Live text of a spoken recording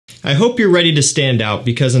I hope you're ready to stand out,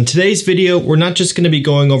 because in today's video, we're not just going to be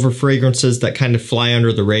going over fragrances that kind of fly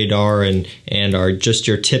under the radar and are just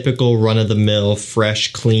your typical run-of-the-mill,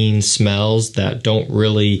 fresh, clean smells that don't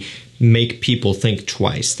really make people think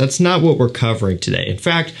twice. That's not what we're covering today. In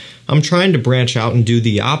fact, I'm trying to branch out and do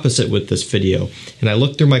the opposite with this video. And I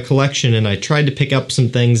looked through my collection and I tried to pick up some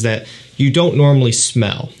things that you don't normally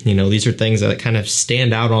smell. You know, these are things that kind of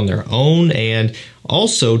stand out on their own, and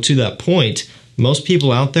also to that point, most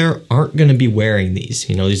people out there aren't going to be wearing these.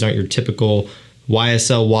 You know, these aren't your typical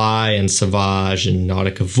YSL and Sauvage and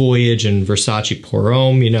Nautica Voyage and Versace Pour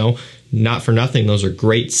Homme, you know. Not for nothing, those are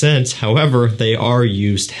great scents. However, they are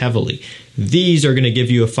used heavily. These are going to give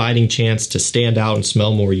you a fighting chance to stand out and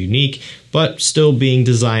smell more unique, but still being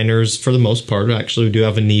designers for the most part. Actually, we do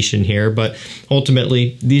have a niche in here, but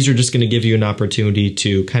ultimately, these are just going to give you an opportunity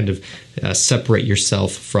to kind of separate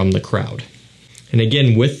yourself from the crowd. And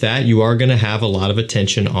again, with that, you are going to have a lot of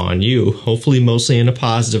attention on you, hopefully mostly in a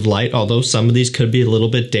positive light, although some of these could be a little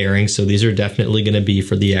bit daring, so these are definitely going to be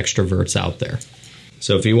for the extroverts out there.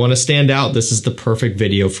 So if you want to stand out, this is the perfect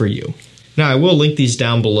video for you. Now, I will link these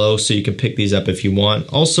down below so you can pick these up if you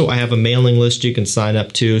want. Also, I have a mailing list you can sign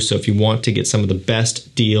up to, so if you want to get some of the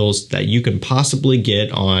best deals that you can possibly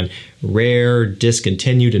get on rare,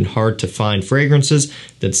 discontinued, and hard to find fragrances,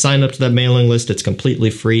 then sign up to that mailing list. It's completely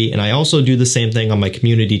free. And I also do the same thing on my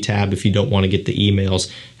community tab if you don't want to get the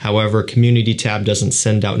emails. However, community tab doesn't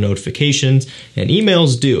send out notifications and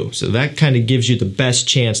emails do. So that kind of gives you the best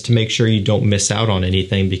chance to make sure you don't miss out on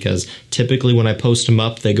anything, because typically when I post them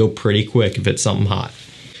up, they go pretty quick if it's something hot.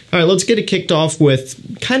 All right, let's get it kicked off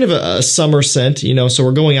with kind of a summer scent, you know, so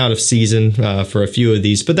we're going out of season for a few of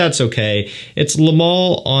these, but that's okay. It's Le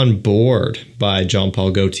Male On Board by Jean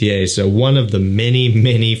Paul Gaultier, so one of the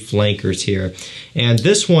many flankers here. And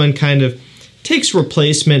this one kind of takes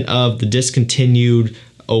replacement of the discontinued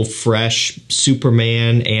Eau Fresh,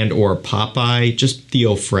 Superman, and or Popeye, just the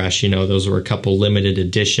Eau Fresh, you know, those were a couple limited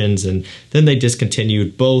editions, and then they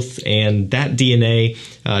discontinued both, and that DNA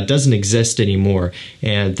doesn't exist anymore.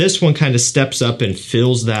 And this one kind of steps up and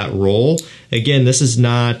fills that role. Again, this is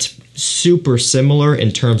not super similar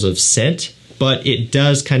in terms of scent, but it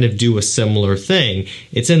does kind of do a similar thing.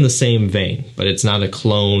 It's in the same vein, but it's not a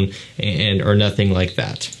clone or nothing like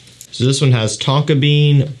that. So this one has tonka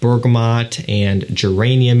bean, bergamot, and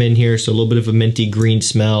geranium in here. So a little bit of a minty green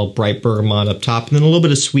smell, bright bergamot up top, and then a little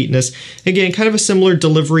bit of sweetness. Again, kind of a similar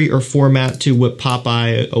delivery or format to what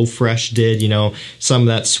Popeye Eau Fresh did, you know, some of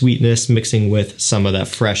that sweetness mixing with some of that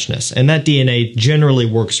freshness. And that DNA generally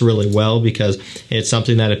works really well because it's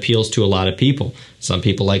something that appeals to a lot of people. Some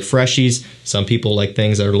people like freshies, some people like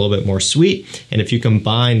things that are a little bit more sweet, and if you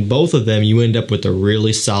combine both of them, you end up with a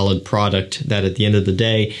really solid product that at the end of the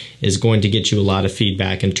day is going to get you a lot of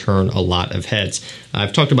feedback and turn a lot of heads.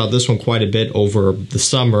 I've talked about this one quite a bit over the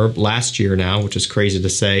summer last year now, which is crazy to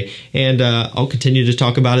say, and I'll continue to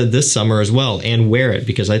talk about it this summer as well and wear it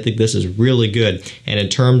because I think this is really good. And in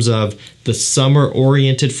terms of the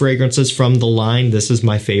summer-oriented fragrances from the line, this is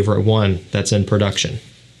my favorite one that's in production.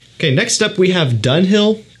 Okay, next up we have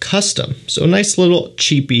Dunhill Custom. So a nice little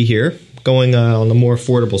cheapie here, going on the more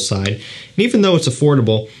affordable side. And even though it's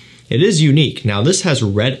affordable, it is unique. Now this has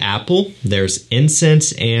red apple, there's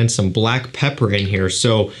incense, and some black pepper in here.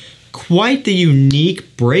 So quite the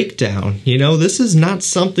unique breakdown. You know, this is not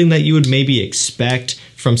something that you would maybe expect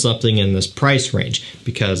from something in this price range,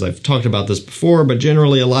 because I've talked about this before, but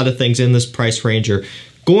generally a lot of things in this price range are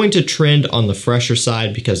going to trend on the fresher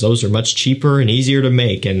side because those are much cheaper and easier to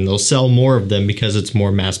make, and they'll sell more of them because it's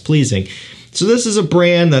more mass pleasing. So this is a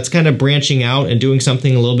brand that's kind of branching out and doing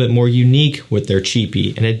something a little bit more unique with their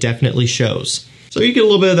cheapie, and it definitely shows. So you get a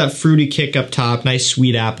little bit of that fruity kick up top, nice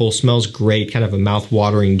sweet apple, smells great, kind of a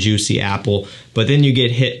mouth-watering, juicy apple, but then you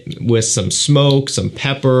get hit with some smoke, some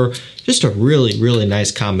pepper, just a really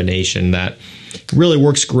nice combination that really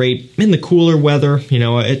works great in the cooler weather. You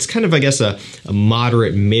know, it's kind of, I guess, a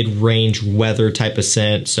moderate mid-range weather type of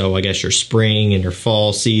scent. So I guess your spring and your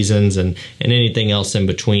fall seasons and anything else in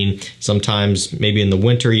between. Sometimes maybe in the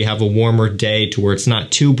winter you have a warmer day to where it's not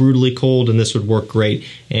too brutally cold, and this would work great.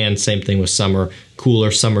 And same thing with summer,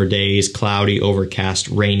 cooler summer days, cloudy, overcast,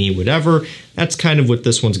 rainy, whatever. That's kind of what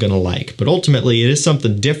this one's gonna like. But ultimately it is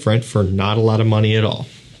something different for not a lot of money at all.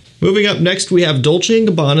 Moving up next, we have Dolce &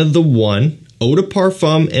 Gabbana The One Eau de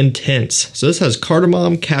Parfum Intense. So this has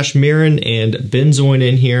cardamom, cashmeran, and benzoin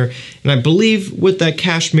in here. And I believe with that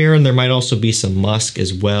cashmeran, there might also be some musk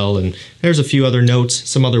as well. And there's a few other notes,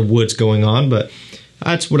 some other woods going on, but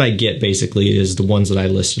That's what I get basically is the ones that I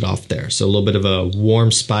listed off there. So a little bit of a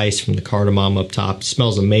warm spice from the cardamom up top. It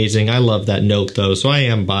smells amazing. I love that note though, so I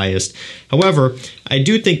am biased. However, I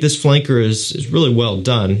do think this flanker is really well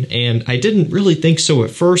done, and I didn't really think so at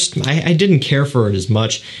first. I didn't care for it as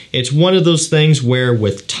much. It's one of those things where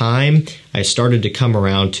with time, I started to come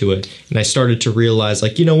around to it, and I started to realize,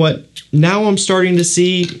 like, you know what? Now I'm starting to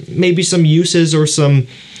see maybe some uses or some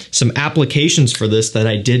applications for this that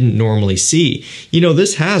I didn't normally see. You know,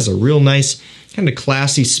 this has a real nice kind of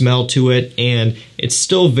classy smell to it, and it's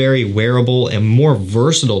still very wearable and more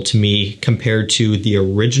versatile to me compared to the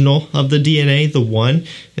original of the DNA, the one.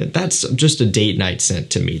 That's just a date night scent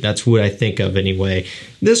to me. That's what I think of anyway.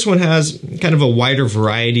 This one has kind of a wider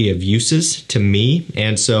variety of uses to me,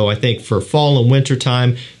 and so I think for fall and winter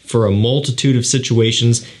time, for a multitude of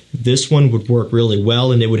situations, this one would work really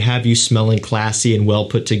well, and it would have you smelling classy and well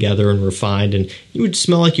put together and refined, and you would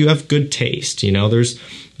smell like you have good taste. You know, there's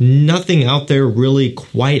nothing out there really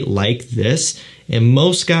quite like this, and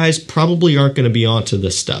most guys probably aren't going to be onto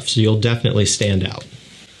this stuff, so you'll definitely stand out.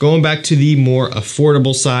 Going back to the more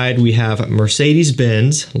affordable side, we have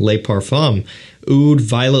Mercedes-Benz Le Parfum, oud,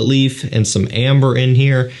 violet leaf, and some amber in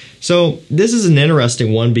here. So this is an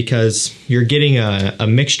interesting one because you're getting a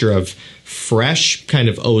mixture of fresh kind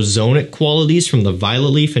of ozonic qualities from the violet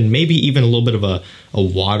leaf and maybe even a little bit of a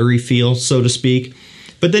watery feel, so to speak.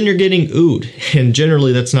 But then you're getting oud, and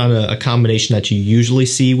generally that's not a combination that you usually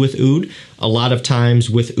see with oud. A lot of times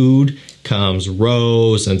with oud comes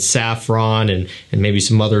rose and saffron and maybe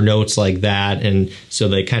some other notes like that, and so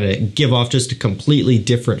they kind of give off just a completely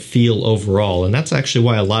different feel overall, and that's actually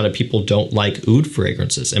why a lot of people don't like oud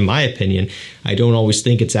fragrances. In my opinion, I don't always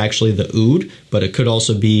think it's actually the oud, but it could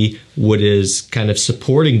also be what is kind of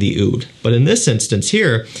supporting the oud. But in this instance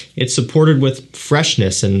here, it's supported with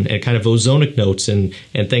freshness and kind of ozonic notes and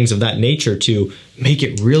things of that nature to make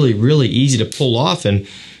it really, really easy to pull off and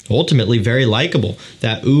ultimately very likable.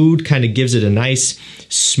 That oud kind of gives it a nice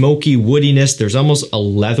smoky woodiness. There's almost a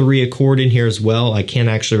leathery accord in here as well. I can't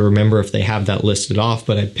actually remember if they have that listed off,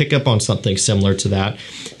 but I pick up on something similar to that.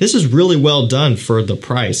 This is really well done for the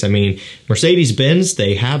price. I mean, Mercedes-Benz,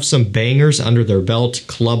 they have some bangers under their belt.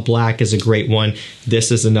 Club Black is a great one.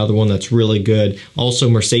 This is another one that's really good. Also,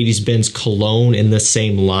 Mercedes-Benz Cologne in the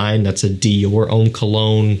same line. That's a Dior owned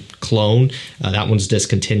cologne clone. That one's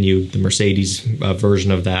discontinued, the Mercedes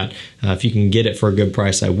version of that. If you can get it for a good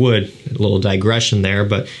price, I would. A little digression there,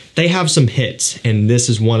 but they have some hits, and this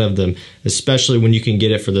is one of them. Especially when you can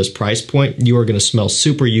get it for this price point, you are going to smell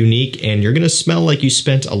super unique, and you're going to smell like you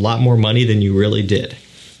spent a lot more money than you really did.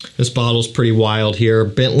 This bottle's pretty wild here.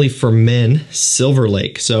 Bentley for Men, Silver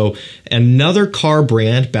Lake. So another car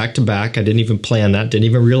brand back to back. I didn't even plan that. Didn't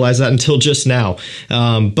even realize that until just now.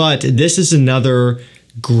 But this is another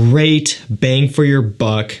great bang for your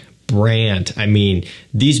buck brand. I mean,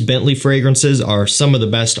 these Bentley fragrances are some of the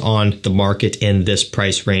best on the market in this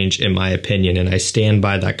price range, in my opinion, and I stand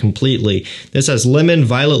by that completely. This has lemon,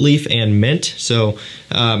 violet leaf, and mint, so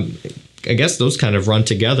I guess those kind of run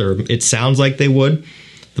together. It sounds like they would,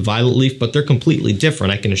 the violet leaf, but they're completely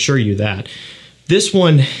different, I can assure you that. This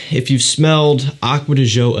one, if you've smelled Acqua di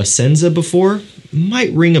Gio Essenza before,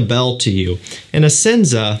 might ring a bell to you. And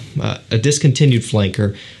Essenza, a discontinued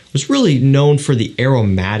flanker, was really known for the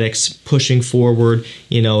aromatics pushing forward.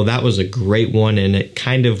 You know, that was a great one, and it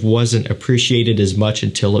kind of wasn't appreciated as much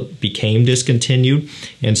until it became discontinued.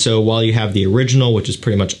 And so while you have the original, which is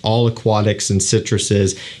pretty much all aquatics and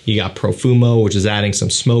citruses, you got Profumo, which is adding some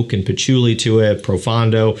smoke and patchouli to it,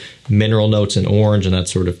 Profondo, mineral notes and orange and that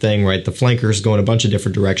sort of thing, right? The flankers go in a bunch of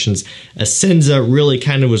different directions. Essenza really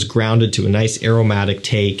kind of was grounded to a nice aromatic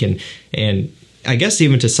take, and I guess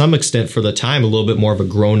even to some extent for the time, a little bit more of a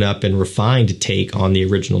grown-up and refined take on the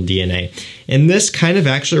original DNA. And this kind of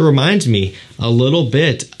actually reminds me a little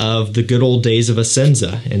bit of the good old days of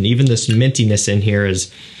Essenza. And even this mintiness in here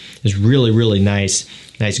is really, really nice.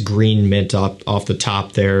 Nice green mint off the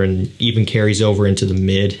top there, and even carries over into the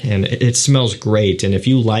mid. And it smells great. And if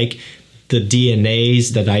you like the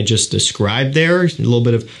DNAs that I just described there, a little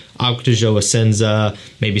bit of Acqua di Gio Essenza,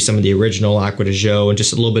 maybe some of the original Acqua di Gio, and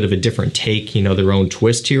just a little bit of a different take, you know, their own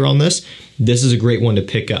twist here on this. This is a great one to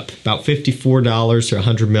pick up. About $54 for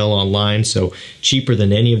 100 ml online, so cheaper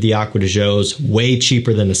than any of the Acqua di Gios, way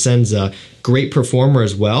cheaper than Essenza. Great performer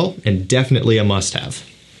as well, and definitely a must-have.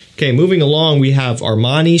 Okay, moving along, we have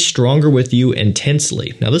Armani Stronger With You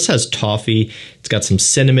Intensely. Now this has toffee, it's got some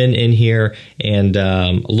cinnamon in here, and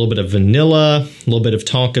a little bit of vanilla, a little bit of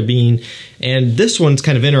tonka bean. And this one's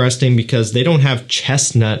kind of interesting because they don't have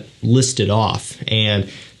chestnut listed off.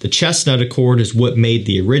 And the chestnut accord is what made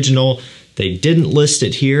the original. They didn't list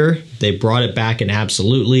it here. They brought it back in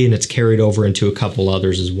Absolutely, and it's carried over into a couple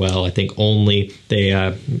others as well. I think Only,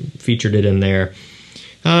 they featured it in there.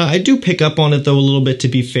 I do pick up on it though a little bit, to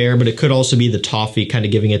be fair, but it could also be the toffee kind of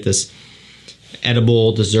giving it this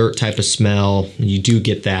edible dessert type of smell. You do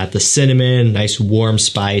get that. The cinnamon, nice warm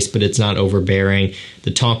spice, but it's not overbearing. The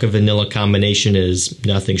Tonka vanilla combination is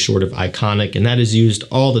nothing short of iconic, and that is used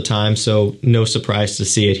all the time, so no surprise to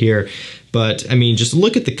see it here. But I mean, just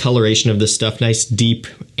look at the coloration of this stuff. Nice deep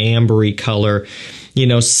ambery color. You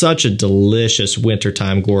know, such a delicious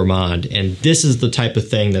wintertime gourmand. And this is the type of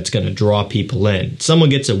thing that's going to draw people in. Someone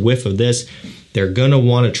gets a whiff of this, they're going to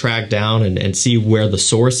want to track down and see where the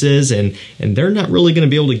source is. And they're not really going to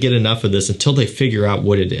be able to get enough of this until they figure out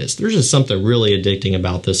what it is. There's just something really addicting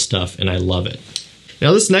about this stuff, and I love it.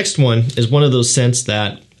 Now, this next one is one of those scents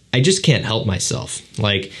that I just can't help myself.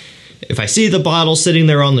 Like, if I see the bottle sitting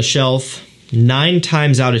there on the shelf, 9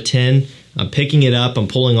 times out of 10, I'm picking it up, I'm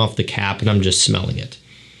pulling off the cap, and I'm just smelling it.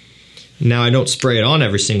 Now, I don't spray it on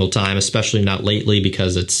every single time, especially not lately,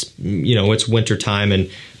 because it's, you know, it's winter time, and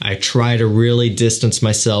I try to really distance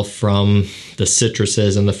myself from the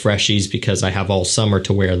citruses and the freshies because I have all summer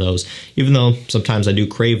to wear those. Even though sometimes I do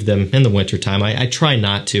crave them in the winter time, I try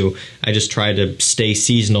not to. I just try to stay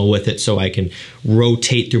seasonal with it so I can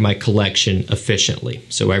rotate through my collection efficiently.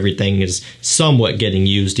 So everything is somewhat getting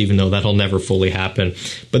used, even though that'll never fully happen.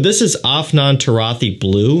 But this is Afnan Tarathi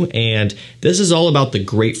Blue, and this is all about the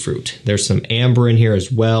grapefruit. There's some amber in here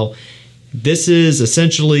as well. This is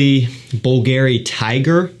essentially Bulgari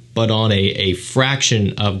Tiger, but on a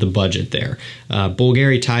fraction of the budget there.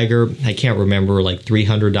 Bulgari Tiger, I can't remember, like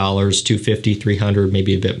 $300, $250, $300,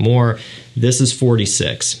 maybe a bit more. This is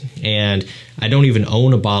 $46, and I don't even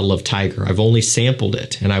own a bottle of Tiger. I've only sampled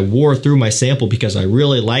it, and I wore through my sample because I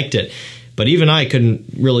really liked it. But even I couldn't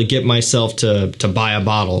really get myself to buy a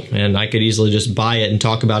bottle, and I could easily just buy it and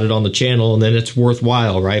talk about it on the channel, and then it's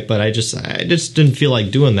worthwhile, right? But I just didn't feel like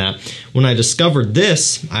doing that. When I discovered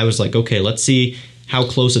this, I was like, okay, let's see how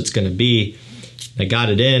close it's going to be. I got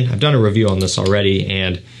it in. I've done a review on this already,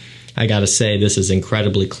 and I got to say this is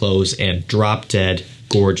incredibly close and drop dead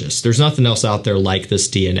gorgeous. There's nothing else out there like this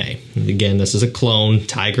DNA. And again, this is a clone.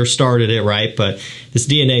 Tiger started it, right? But this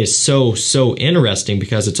DNA is so interesting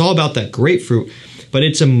because it's all about that grapefruit, but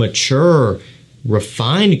it's a mature,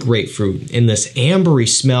 refined grapefruit in this ambery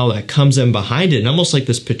smell that comes in behind it, and almost like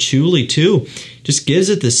this patchouli too. Just gives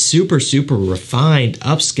it this super refined,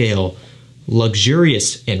 upscale,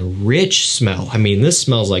 luxurious, and rich smell. I mean, this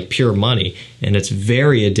smells like pure money, and it's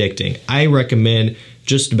very addicting. I recommend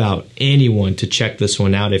just about anyone to check this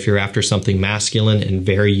one out if you're after something masculine and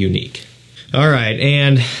very unique. All right,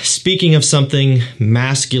 and speaking of something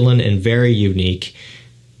masculine and very unique,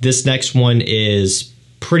 this next one is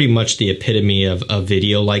pretty much the epitome of a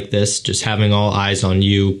video like this, just having all eyes on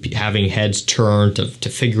you, having heads turned to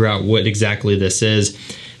figure out what exactly this is,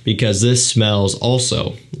 because this smells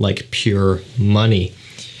also like pure money.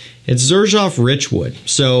 It's Xerjoff Richwood.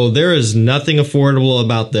 So there is nothing affordable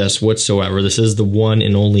about this whatsoever. This is the one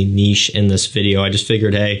and only niche in this video. I just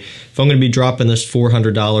figured, hey, if I'm going to be dropping this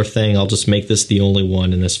 $400 thing, I'll just make this the only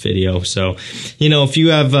one in this video. So, you know, if you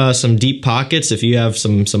have some deep pockets, if you have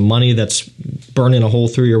some money that's burning a hole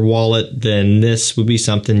through your wallet, then this would be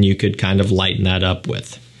something you could kind of lighten that up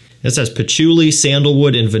with. This has patchouli,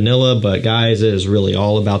 sandalwood, and vanilla, but guys, it is really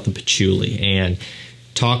all about the patchouli. And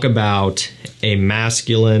talk about a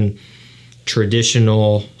masculine,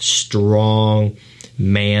 traditional, strong,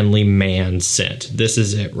 manly man scent. This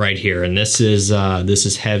is it right here, and this is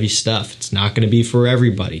heavy stuff. It's not going to be for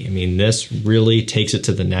everybody. I mean, this really takes it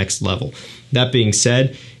to the next level. That being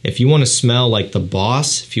said, if you want to smell like the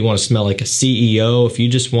boss, if you want to smell like a CEO, if you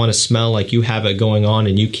just want to smell like you have it going on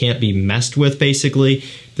and you can't be messed with, basically,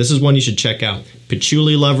 this is one you should check out.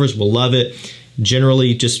 Patchouli lovers will love it.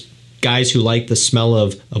 Generally, just guys who like the smell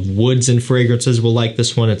of woods and fragrances will like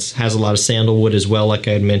this one. It has a lot of sandalwood as well, like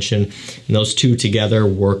I had mentioned. And those two together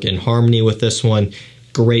work in harmony with this one.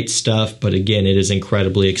 Great stuff, but again, it is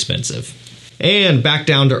incredibly expensive. And back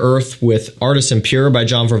down to earth with Artisan Pure by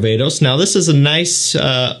John Varvatos. Now, this is a nice,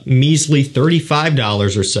 measly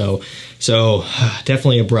 $35 or so. So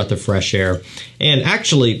definitely a breath of fresh air. And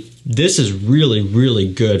actually, this is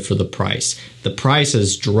really good for the price. The price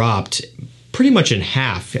has dropped pretty much in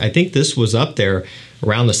half. I think this was up there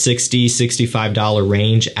around the $60, $65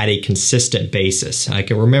 range at a consistent basis. I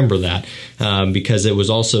can remember that because it was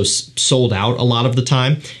also sold out a lot of the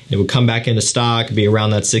time. It would come back into stock, be around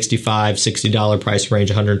that $65, $60 price range,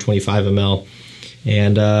 125 ml.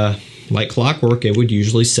 And like clockwork, it would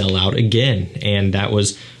usually sell out again. And that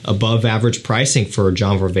was above average pricing for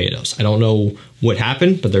John Varvatos. I don't know what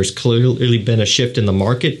happened, but there's clearly been a shift in the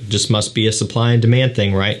market. It just must be a supply and demand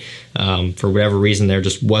thing, right? For whatever reason, there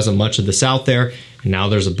just wasn't much of this out there. And now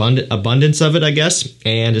there's abundance of it, I guess,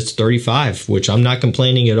 and it's $35, which I'm not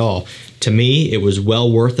complaining at all. To me, it was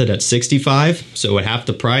well worth it at $65, so at half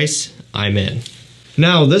the price, I'm in.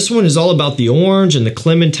 Now, this one is all about the orange and the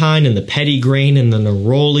clementine and the petitgrain and the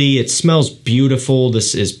neroli. It smells beautiful.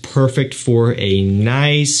 This is perfect for a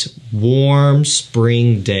nice, warm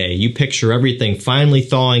spring day. You picture everything finally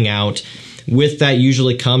thawing out. With that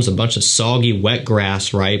usually comes a bunch of soggy, wet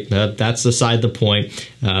grass, right? That's beside the point.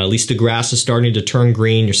 At least the grass is starting to turn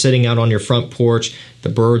green. You're sitting out on your front porch. The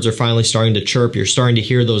birds are finally starting to chirp. You're starting to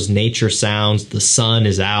hear those nature sounds. The sun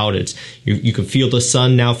is out. You can feel the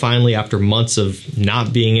sun now finally after months of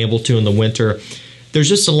not being able to in the winter. There's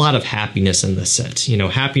just a lot of happiness in this scent. You know,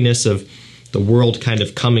 happiness of the world kind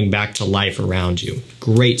of coming back to life around you.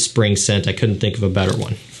 Great spring scent. I couldn't think of a better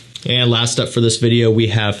one. And last up for this video, we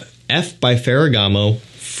have F by Ferragamo,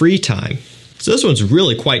 Free Time. So this one's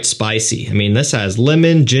really quite spicy. I mean, this has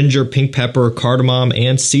lemon, ginger, pink pepper, cardamom,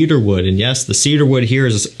 and cedarwood. And yes, the cedarwood here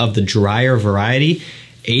is of the drier variety,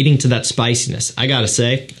 aiding to that spiciness. I gotta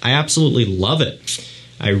say, I absolutely love it.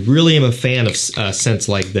 I really am a fan of scents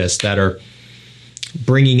like this that are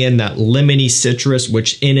bringing in that lemony citrus,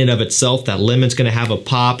 which in and of itself, that lemon's gonna have a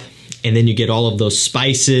pop. And then you get all of those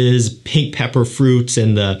spices, pink pepper fruits,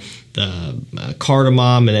 and the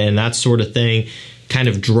cardamom and that sort of thing kind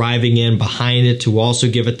of driving in behind it to also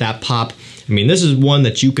give it that pop. I mean, this is one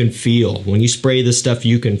that you can feel. When you spray this stuff,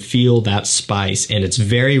 you can feel that spice, and it's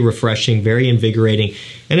very refreshing, very invigorating.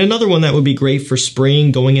 And another one that would be great for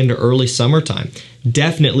spring going into early summertime.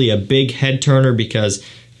 Definitely a big head turner because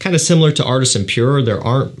kind of similar to Artisan Pure, there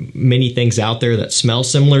aren't many things out there that smell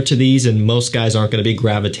similar to these, and most guys aren't going to be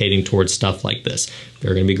gravitating towards stuff like this.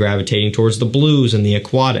 They're going to be gravitating towards the blues and the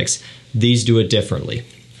aquatics. These do it differently.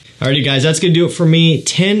 Alrighty guys, that's going to do it for me.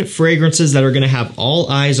 10 fragrances that are going to have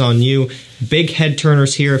all eyes on you. Big head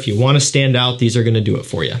turners here. If you want to stand out, these are going to do it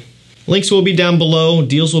for you. Links will be down below.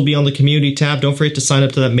 Deals will be on the community tab. Don't forget to sign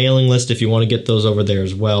up to that mailing list if you want to get those over there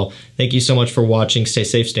as well. Thank you so much for watching. Stay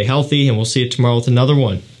safe, stay healthy, and we'll see you tomorrow with another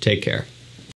one. Take care.